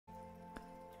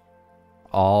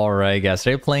Alright guys,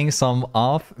 we're playing some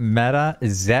off-meta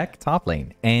Zac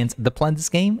Toplane. And the plan this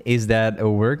game is that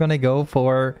we're gonna go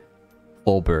for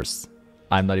full burst.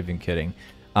 I'm not even kidding.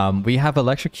 We have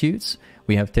Electrocutes,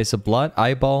 we have Taste of Blood,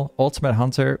 Eyeball, Ultimate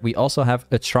Hunter, we also have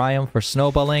a Triumph for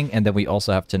snowballing, and then we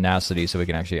also have Tenacity so we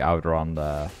can actually outrun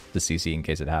the CC in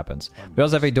case it happens. We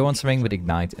also have a Dawn Swing with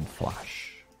Ignite and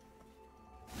Flash.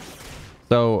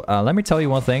 So let me tell you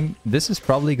one thing, this is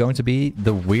probably going to be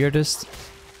the weirdest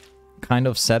kind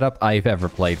of setup I've ever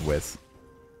played with.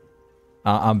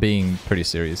 I'm being pretty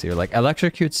serious here. Like,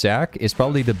 Electrocute Zac is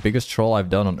probably the biggest troll I've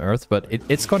done on Earth, but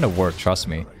it's gonna work, trust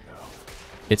me.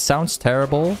 It sounds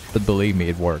terrible, but believe me,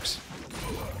 it works.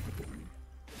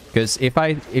 Because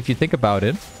if you think about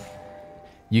it,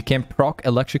 you can proc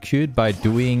Electrocute by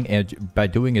doing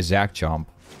a Zac jump,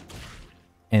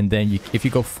 and then if you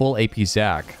go full AP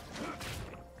Zac,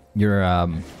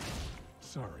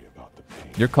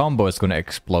 your combo is going to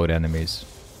explode enemies.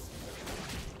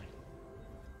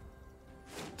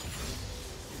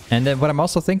 And then what I'm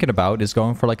also thinking about is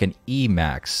going for like an E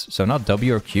max. So not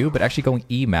W or Q, but actually going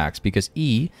E max. Because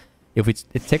E, if we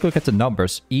take a look at the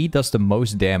numbers, E does the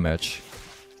most damage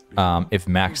if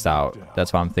maxed out.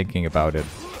 That's why I'm thinking about it.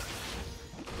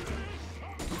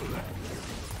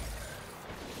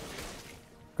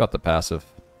 Got the passive.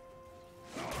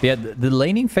 Yeah, the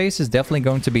laning phase is definitely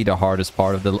going to be the hardest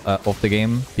part of the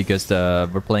game, because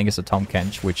we're playing as a Tahm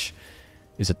Kench, which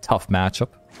is a tough matchup.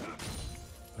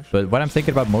 But what I'm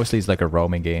thinking about mostly is like a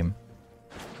roaming game.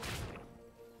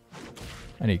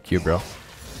 I need Q, bro.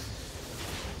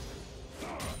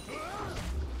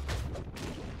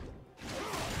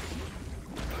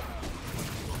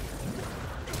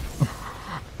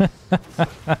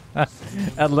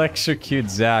 Electrocute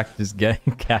Zac just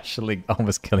getting casually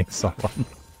almost killing someone.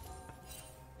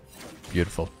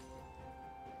 Beautiful.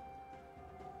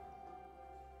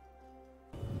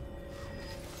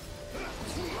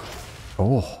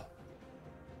 Oh.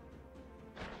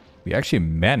 We actually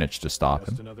managed to stop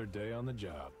him. Another day on the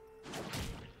job.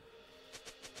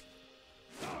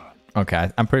 Okay,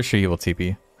 I'm pretty sure he will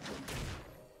TP.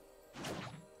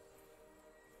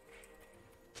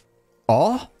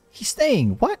 Oh, he's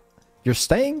staying. What? You're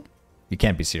staying? You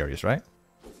can't be serious, right?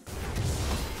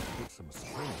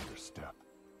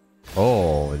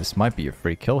 Oh, this might be a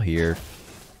free kill here.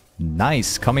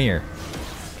 Nice, come here.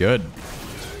 Good.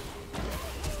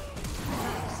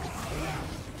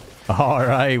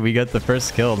 Alright, we got the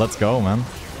first kill. Let's go, man.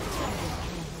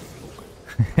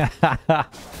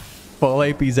 Full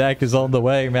AP Zac is on the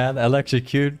way, man.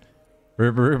 Electrocute.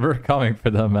 We're coming for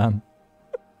them, man.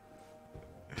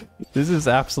 This is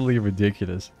absolutely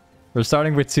ridiculous. We're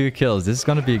starting with 2 kills. This is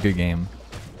gonna be a good game.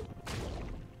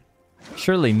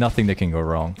 Surely nothing that can go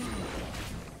wrong.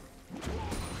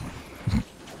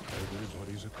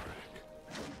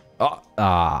 Oh,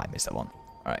 I missed that one.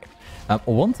 Alright.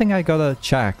 One thing I gotta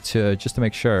check just to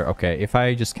make sure. Okay, if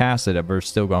I just cast it, we're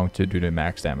still going to do the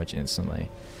max damage instantly.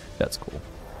 That's cool.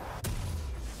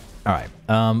 Alright.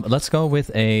 Let's go with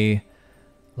a...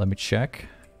 Let me check.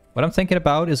 What I'm thinking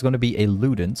about is going to be a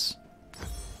Ludens.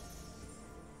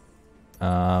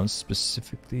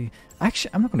 Specifically...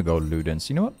 Actually, I'm not going to go Ludens.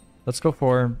 You know what? Let's go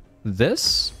for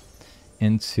this.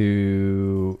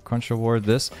 Into Control Ward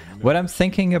this. What I'm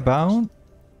thinking about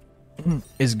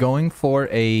is going for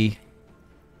a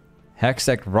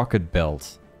hextech rocket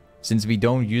belt, since we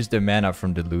don't use the mana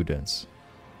from the Ludens.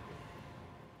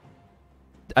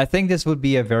 I think this would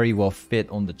be a very well fit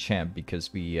on the champ,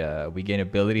 because we gain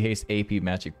ability haste, AP,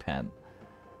 magic pen,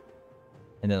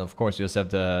 and then of course we also have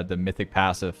the mythic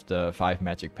passive, the 5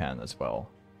 magic pen as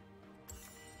well.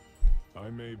 I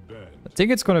think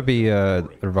it's gonna be a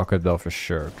rocket belt for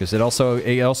sure, because it also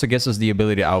gives us the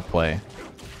ability to outplay.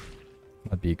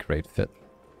 That'd be a great fit.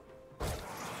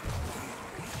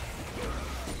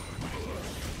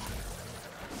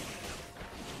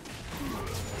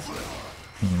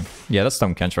 Yeah, that's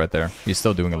Tahm Kench right there. He's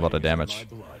still doing a lot of damage.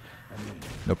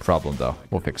 No problem though.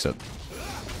 We'll fix it.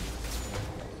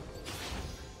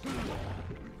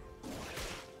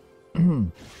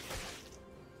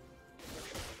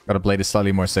 Gotta play this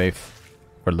slightly more safe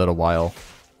for a little while.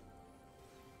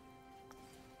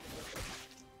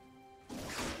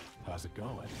 How's it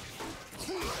going?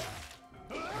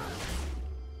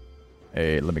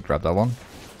 Hey, let me grab that one.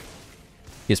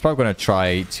 He's probably gonna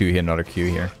try to hit another Q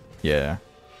here. Yeah.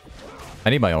 I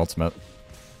need my ultimate.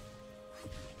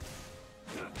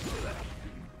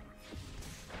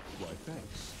 Why,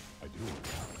 thanks. I do.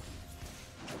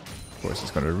 Of course,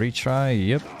 it's gonna retry.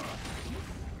 Yep.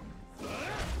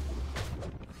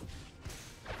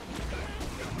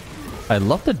 I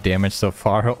love the damage so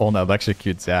far on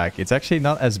Electrocute Zac. It's actually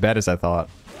not as bad as I thought.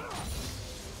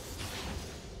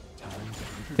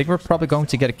 I think we're probably going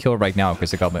to get a kill right now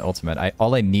because I got my ultimate.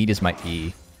 All I need is my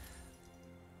E.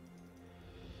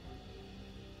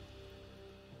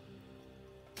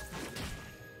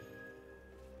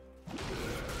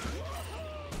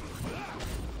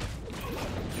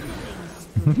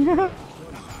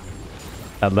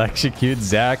 Electrocute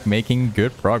Zac making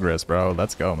good progress, bro.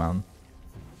 Let's go, man.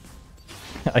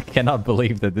 I cannot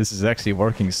believe that this is actually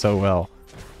working so well.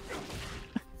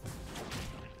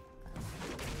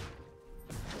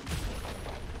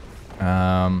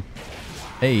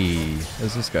 Hey,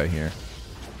 there's this guy here.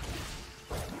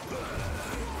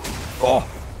 Oh,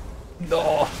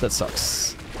 no, that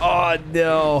sucks. Oh,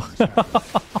 no.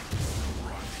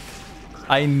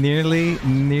 I nearly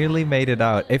made it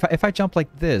out. If I jump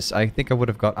like this, I think I would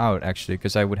have got out, actually,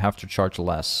 because I would have to charge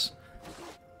less.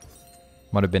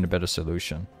 Might have been a better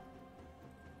solution.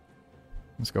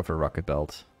 Let's go for rocket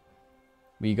belt.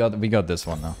 We got this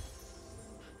one now.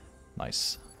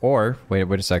 Nice. Or wait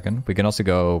a second. We can also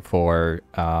go for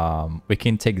we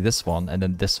can take this one and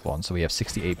then this one, so we have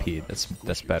 60 AP.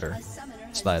 That's better.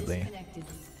 Slightly.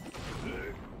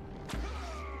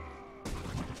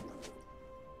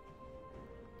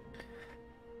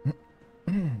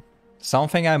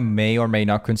 Something I may or may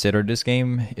not consider this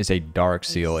game is a Dark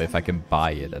Seal if I can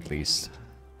buy it at least.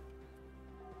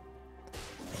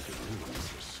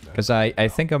 Because I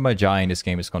think a mejai in this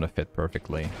game is going to fit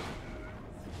perfectly.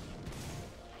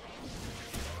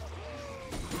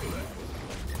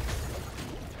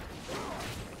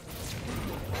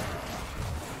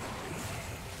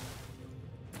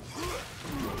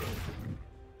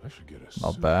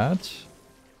 Not bad.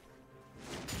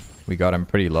 We got him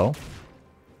pretty low.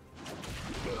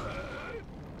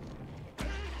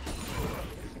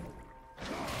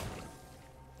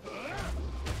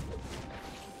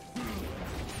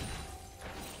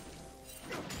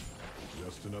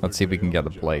 Let's see if we can get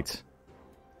the plate.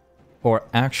 Or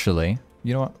actually,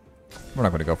 you know what? We're not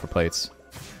going to go for plates.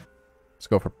 Let's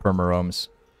go for permaroams.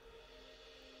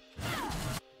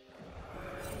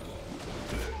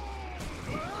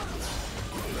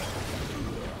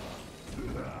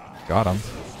 Got him.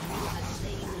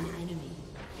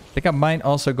 I think I might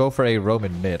also go for a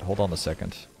Roman mid. Hold on a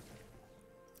second.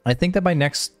 I think that my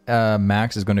next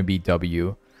max is going to be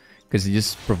W. Because it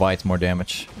just provides more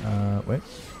damage. Wait.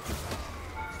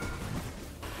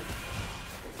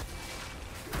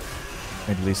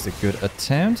 At least a good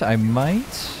attempt. I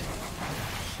might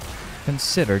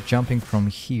consider jumping from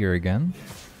here again.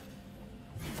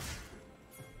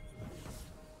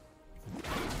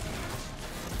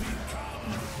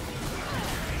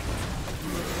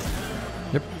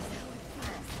 Yep.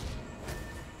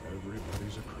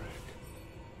 Everybody's a critic.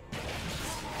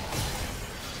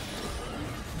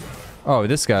 Oh,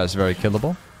 this guy is very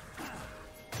killable.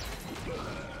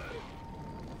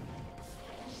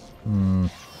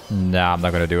 Nah, I'm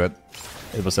not gonna do it.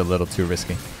 It was a little too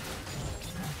risky.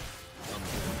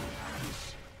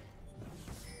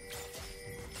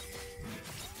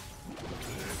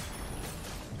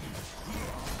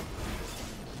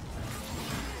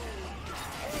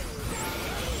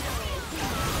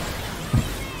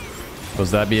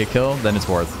 Does that be a kill? Then it's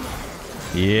worth.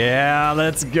 Yeah,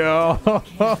 let's go.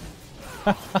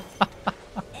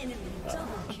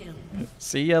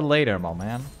 See ya later, my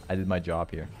man. I did my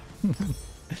job here.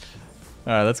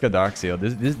 Alright, let's go Dark Seal.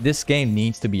 This game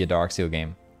needs to be a Dark Seal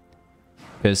game.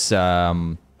 Because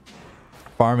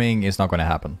farming is not going to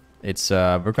happen. It's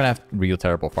we're going to have real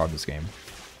terrible farm this game.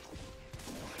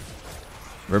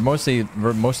 We're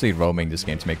mostly roaming this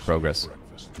game to make progress.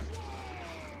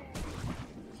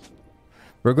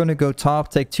 We're going to go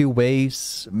top, take 2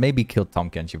 waves, maybe kill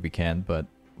Tahm Kench if we can, but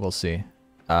we'll see.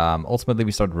 Ultimately,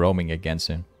 we start roaming again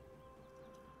soon.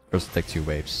 First, take 2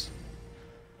 waves.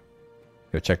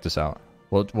 Go check this out.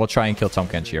 We'll try and kill Tahm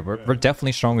Kench here. We're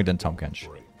definitely stronger than Tahm Kench.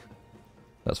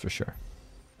 That's for sure.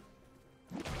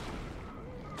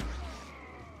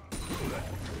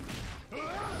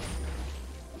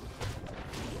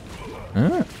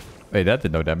 Wait, that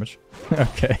did no damage.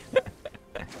 Okay.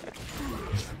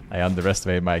 I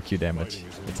underestimated my IQ damage.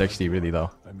 It's actually really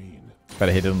low.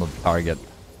 Gotta hit it on the target.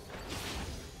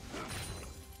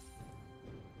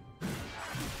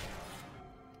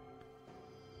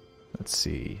 Let's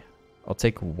see. I'll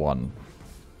take 1.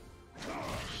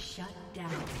 Shut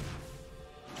down.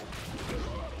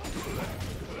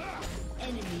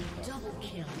 Enemy double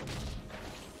kill.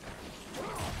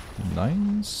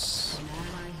 Nice. An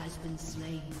ally has been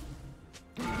slain.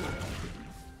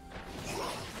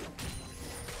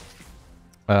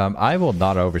 I will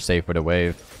not oversave for the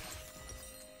wave.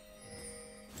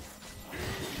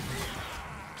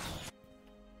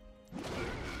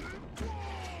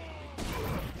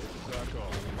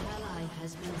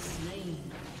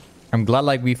 I'm glad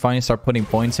like we finally start putting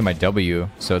points in my W,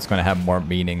 so it's gonna have more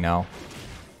meaning now.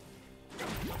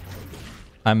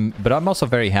 But I'm also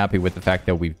very happy with the fact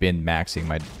that we've been maxing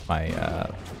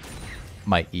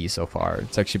my E so far.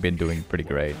 It's actually been doing pretty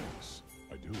great.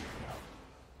 I do.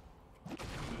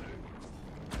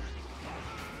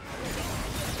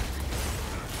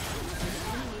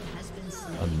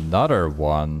 Another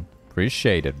one.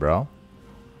 Appreciate it, bro.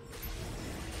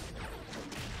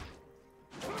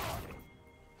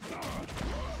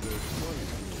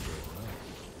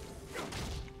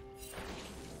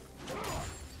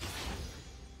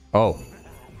 Oh.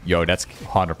 Yo, that's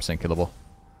 100% killable.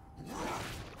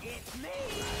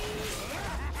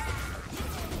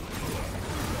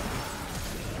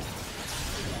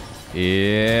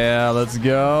 Yeah, let's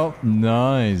go.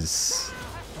 Nice.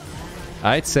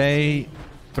 I'd say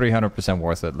 300%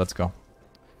 worth it. Let's go.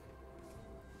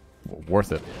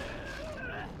 Worth it.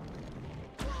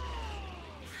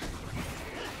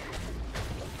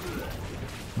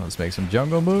 Let's make some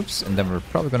jungle moves, and then we're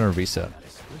probably gonna reset.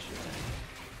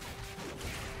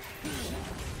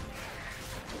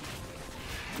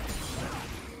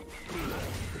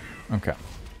 Okay,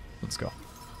 let's go.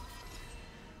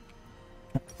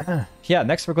 Yeah,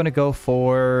 next we're gonna go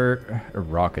for a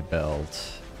rocket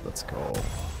belt. Let's go.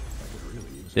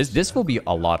 This will be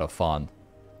a lot of fun.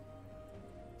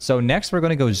 So next we're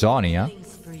gonna go zhonya,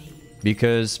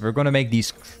 because we're gonna make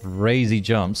these crazy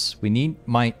jumps. We need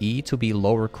my E to be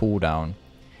lower cooldown,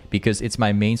 because it's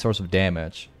my main source of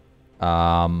damage.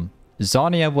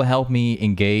 Zhonya will help me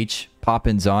engage, pop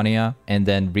in Zhonya, and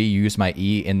then reuse my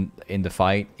E in the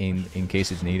fight in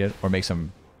case it's needed, or make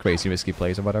some crazy risky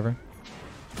plays or whatever.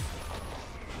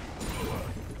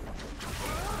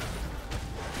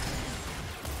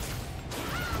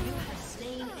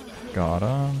 Got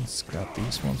him. Let's grab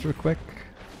these ones real quick.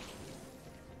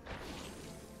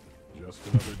 Just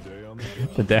another day on the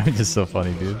job. The damage is so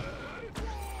funny, dude.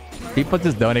 People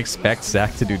just don't expect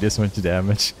Zac to do this much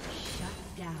damage.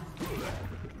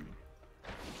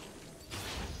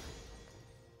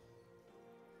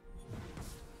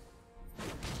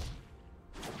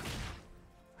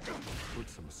 Put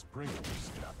some spring in your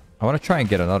step. I want to try and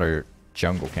get another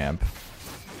jungle camp.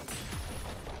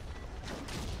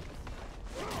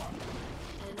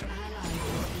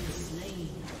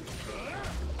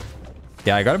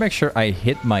 Yeah, I gotta make sure I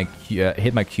hit my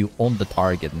Q on the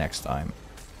target next time,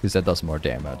 because that does more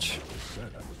damage.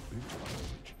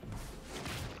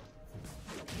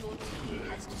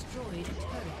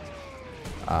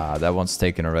 That one's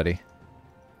taken already.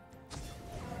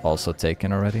 Also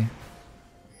taken already.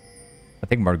 I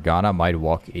think Morgana might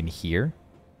walk in here.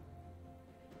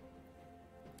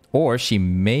 Or she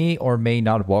may or may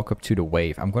not walk up to the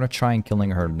wave. I'm gonna try and killing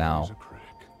her now.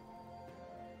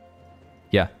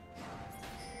 Yeah.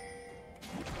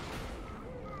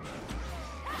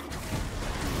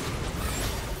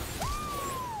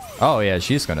 Oh yeah,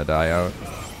 she's gonna die out.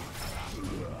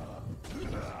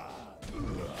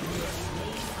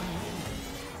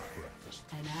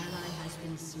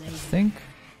 I think.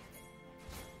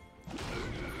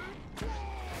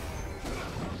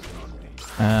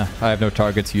 I have no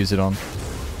target to use it on.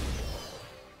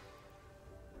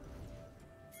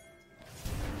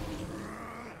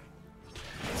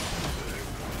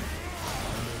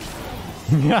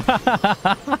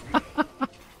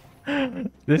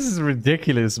 This is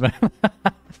ridiculous, man.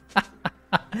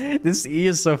 This E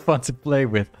is so fun to play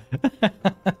with.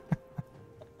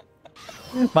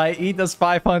 My E does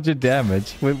 500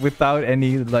 damage without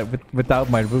any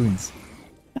without my runes.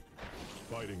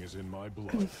 Fighting is in my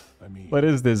blood. I mean, What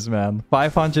is this, man?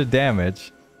 500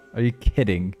 damage? Are you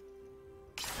kidding?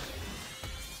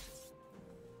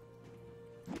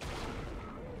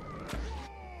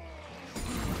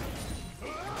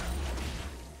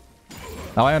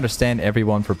 Now I understand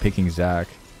everyone for picking Zac.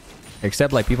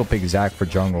 Except like people pick Zac for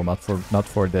jungle, not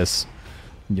for this,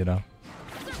 you know.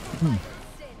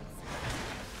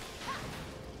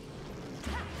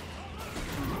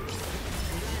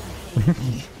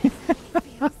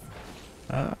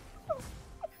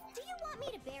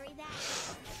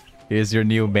 Here's your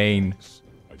new main,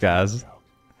 guys.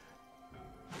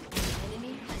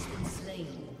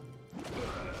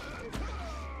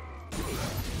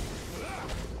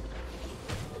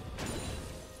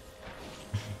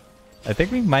 I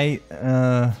think we might,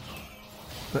 let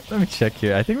me check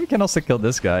here. I think we can also kill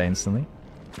this guy instantly.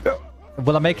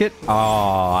 Will I make it?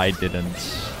 Oh, I didn't.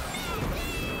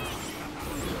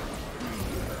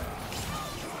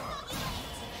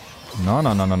 No,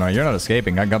 you're not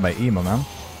escaping. I got my emo, man.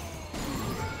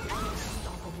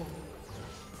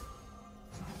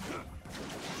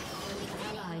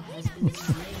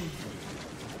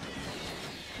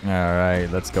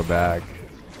 Alright, let's go back.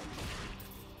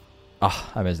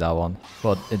 Ah, I missed that one.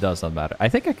 Well, it does not matter. I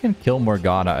think I can kill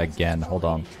Morgana again. Hold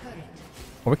on.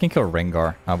 Or we can kill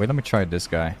Rengar. Wait, let me try this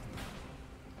guy.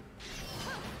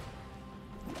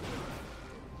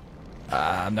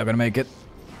 I'm not gonna make it.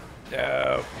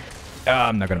 No.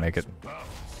 I'm not gonna make it.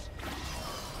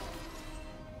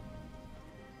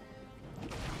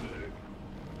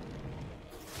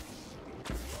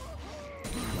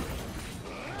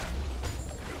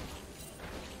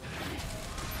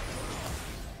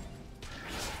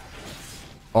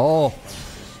 Oh,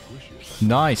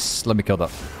 nice. Let me kill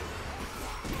that.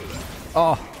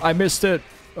 Oh, I missed it.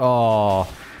 Oh,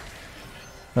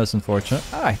 that's unfortunate.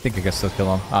 I think I can still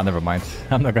kill him. Ah, never mind.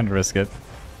 I'm not going to risk it.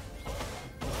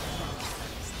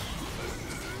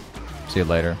 See you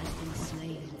later.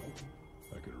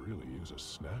 I could really use a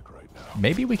snack right now.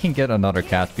 Maybe we can get another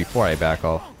cat before I back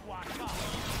off.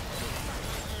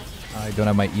 I don't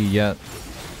have my E yet.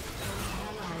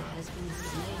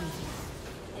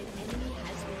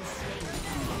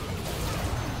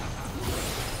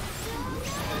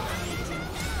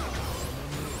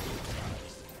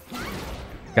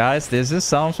 Guys, this is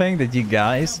something that you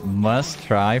guys must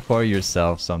try for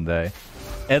yourself someday.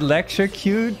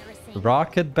 Electrocute,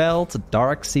 Rocket Belt,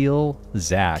 Dark Seal,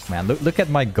 Zac. Man, look at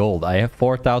my gold. I have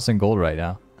 4,000 gold right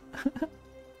now.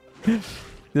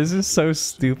 This is so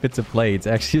stupid to play. It's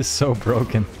actually so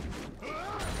broken.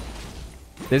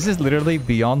 This is literally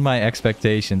beyond my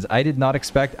expectations. I did not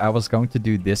expect I was going to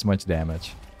do this much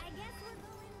damage.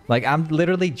 Like, I'm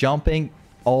literally jumping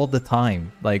all the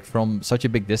time, like from such a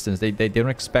big distance. They don't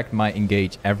expect my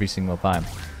engage every single time.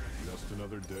 Just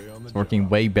another day on the It's working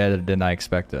way better than I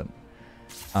expected.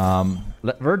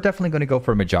 We're definitely going to go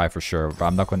for Mejai for sure, but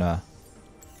I'm not going to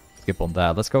skip on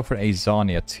that. Let's go for a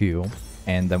Zhonya too,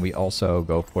 and then we also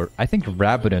go for, I think,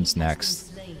 Rabadon's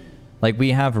next. Like,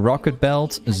 we have Rocket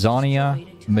Belt, Zhonya,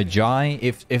 Mejai.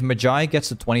 If Mejai gets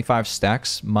to 25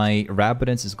 stacks, my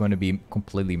Rabadon's is going to be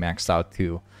completely maxed out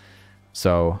too.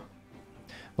 So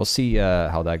we'll see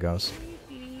how that goes.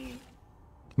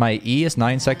 My E is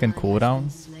 9-second cooldown.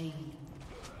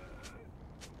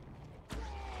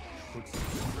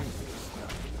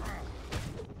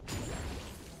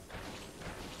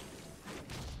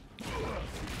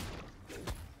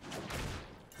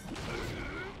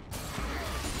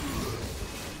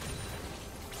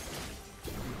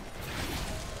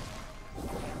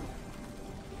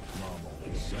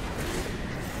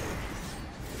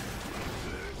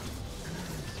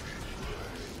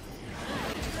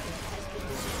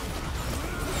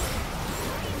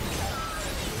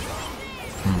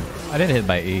 I didn't hit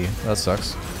my E. That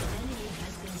sucks.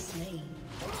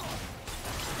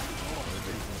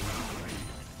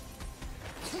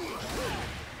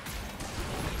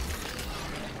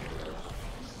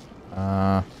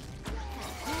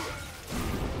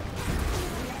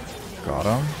 Got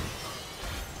him.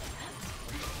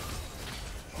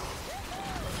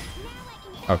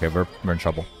 Okay, we're in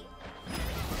trouble.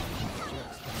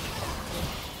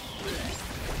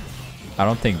 I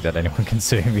don't think that anyone can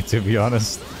save me, to be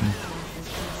honest.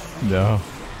 No.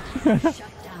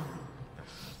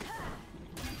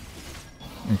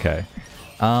 Okay.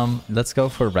 Let's go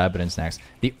for Rabadon's next.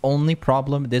 The only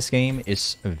problem with this game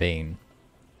is Vayne.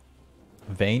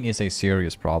 Vayne is a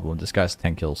serious problem. This guy's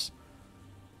 10 kills.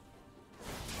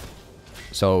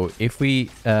 So if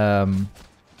we go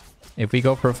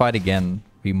for a fight again,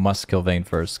 we must kill Vayne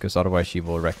first, because otherwise she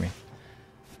will wreck me.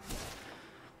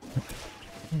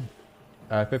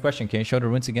 Quick question, can you show the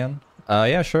runes again?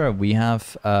 Yeah, sure. We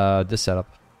have this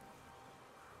setup.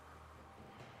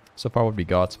 So far what we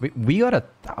got. We got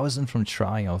 1,000 from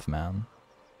Triumph, man.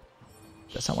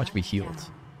 That's how much we healed.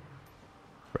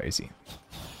 Crazy.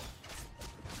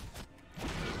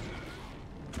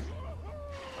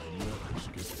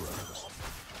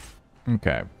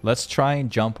 Okay, let's try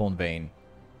and jump on Vayne.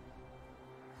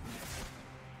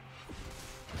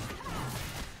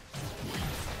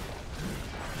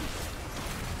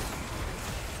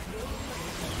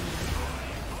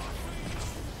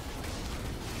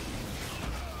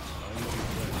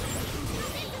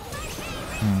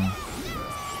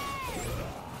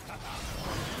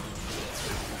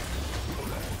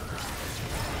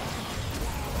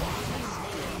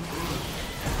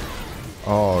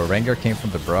 Oh, Rengar came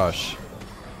from the brush.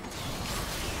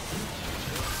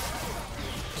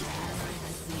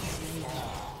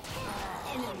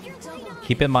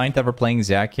 Keep in mind that we're playing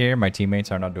Zac here. My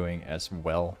teammates are not doing as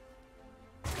well.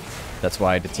 That's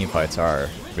why the team fights are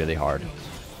really hard.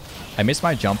 I missed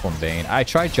my jump on Vayne. I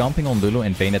tried jumping on Lulu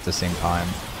and Vayne at the same time.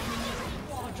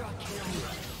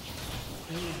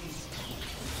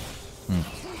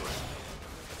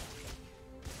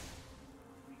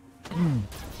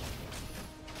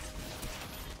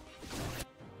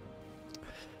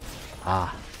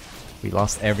 Ah, we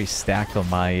lost every stack on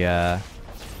my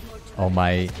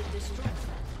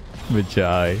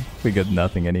mejai. We got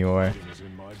nothing anymore. Is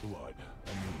in my blood.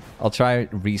 I'll try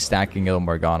restacking Il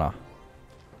Morgana.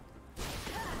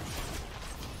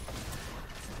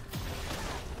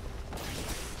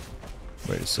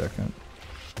 Wait a second.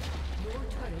 Your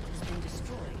turret has been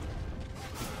destroyed.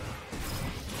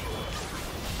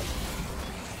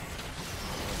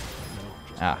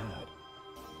 Ah.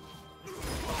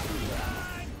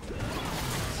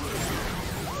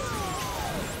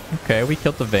 Okay, we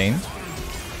killed the Vayne.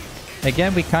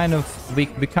 Again, we kind of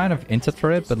inted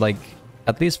for it, but like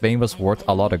at least Vayne was worth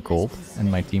a lot of gold, and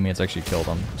my teammates actually killed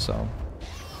him, so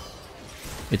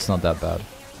it's not that bad.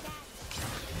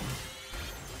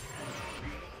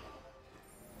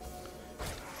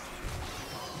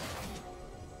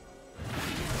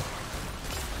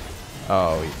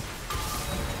 Oh,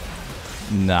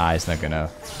 nah, it's not gonna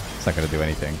do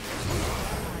anything.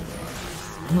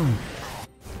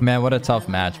 Man, what a tough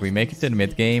match. We make it to the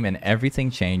mid game and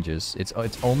everything changes. It's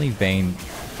only Vayne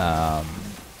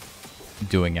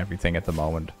doing everything at the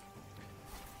moment.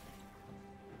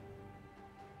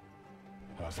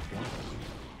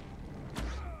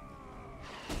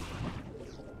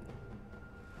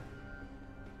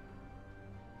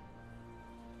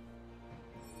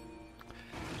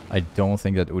 I don't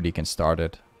think that Udi can start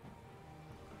it.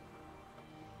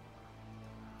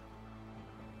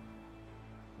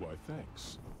 Why,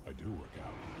 thanks. I do work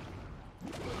out.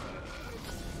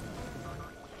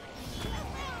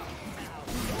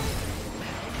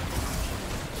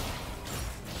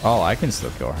 Oh, I can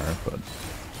still kill her, but... An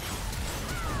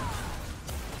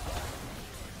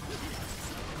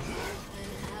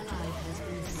ally has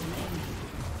been slain.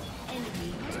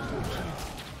 Enemy double kill.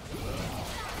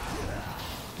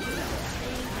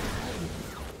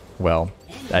 Well,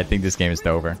 I think this game is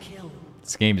over. Kill.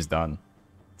 This game is done.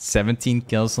 17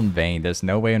 kills on Vayne. There's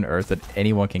no way on earth that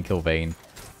anyone can kill Vayne.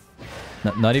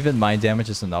 Not even my damage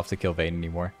is enough to kill Vayne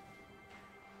anymore.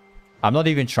 I'm not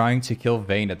even trying to kill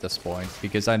Vayne at this point,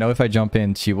 because I know if I jump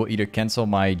in, she will either cancel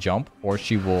my jump or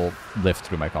she will live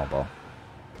through my combo.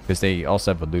 Because they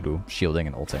also have a Lulu shielding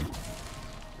and ulting.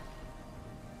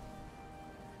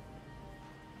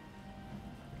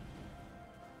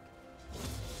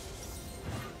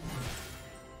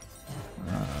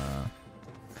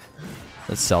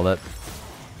 Let's sell it.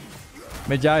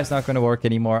 Mejai is not going to work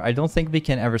anymore. I don't think we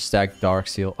can ever stack Dark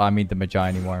Seal. I mean the Mejai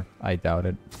anymore. I doubt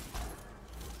it.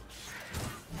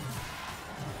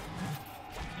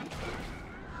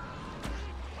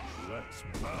 Let's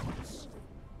bounce.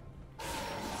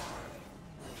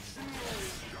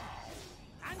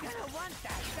 I'm gonna want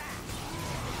that back.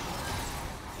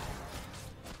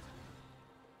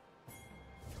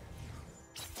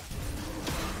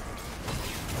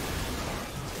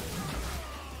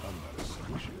 I'm not as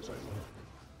squishy as I look.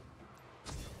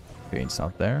 Vayne's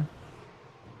not there.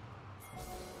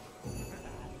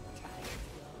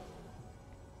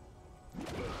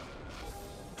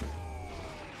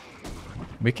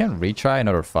 We can retry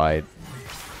another fight.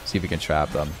 See if we can trap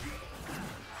them.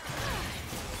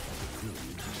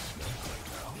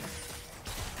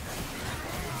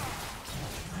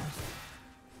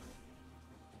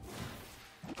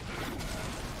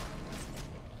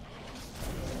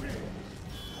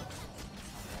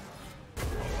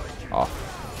 Oh.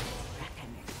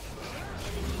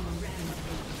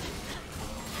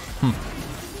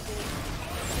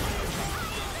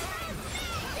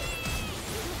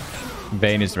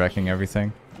 Vayne is wrecking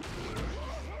everything.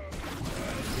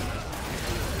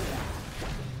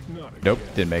 Nope,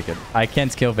 didn't make it. I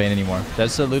can't kill Vayne anymore.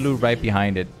 There's a Lulu right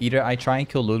behind it. Either I try and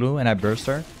kill Lulu and I burst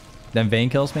her, then Vayne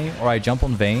kills me, or I jump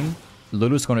on Vayne,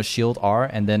 Lulu's gonna shield R,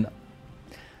 and then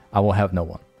I will have no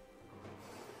one.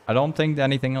 I don't think that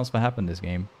anything else will happen this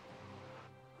game.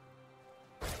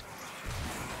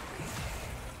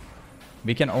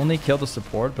 We can only kill the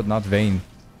support, but not Vayne.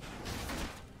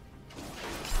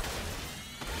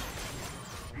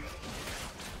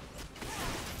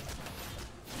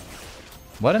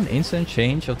 What an instant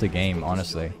change of the game,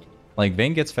 honestly. Like,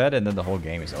 Vayne gets fed and then the whole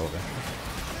game is over.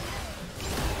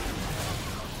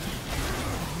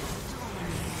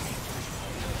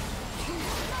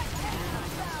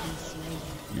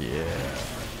 Yeah.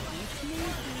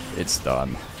 It's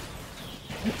done.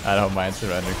 I don't mind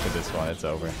surrendering to this one, it's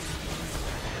over.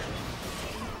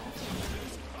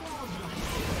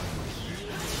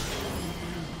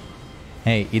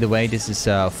 Hey, either way, this is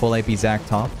full AP Zac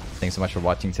top. Thanks so much for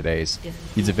watching today's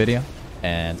YouTube video,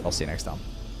 and I'll see you next time.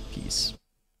 Peace.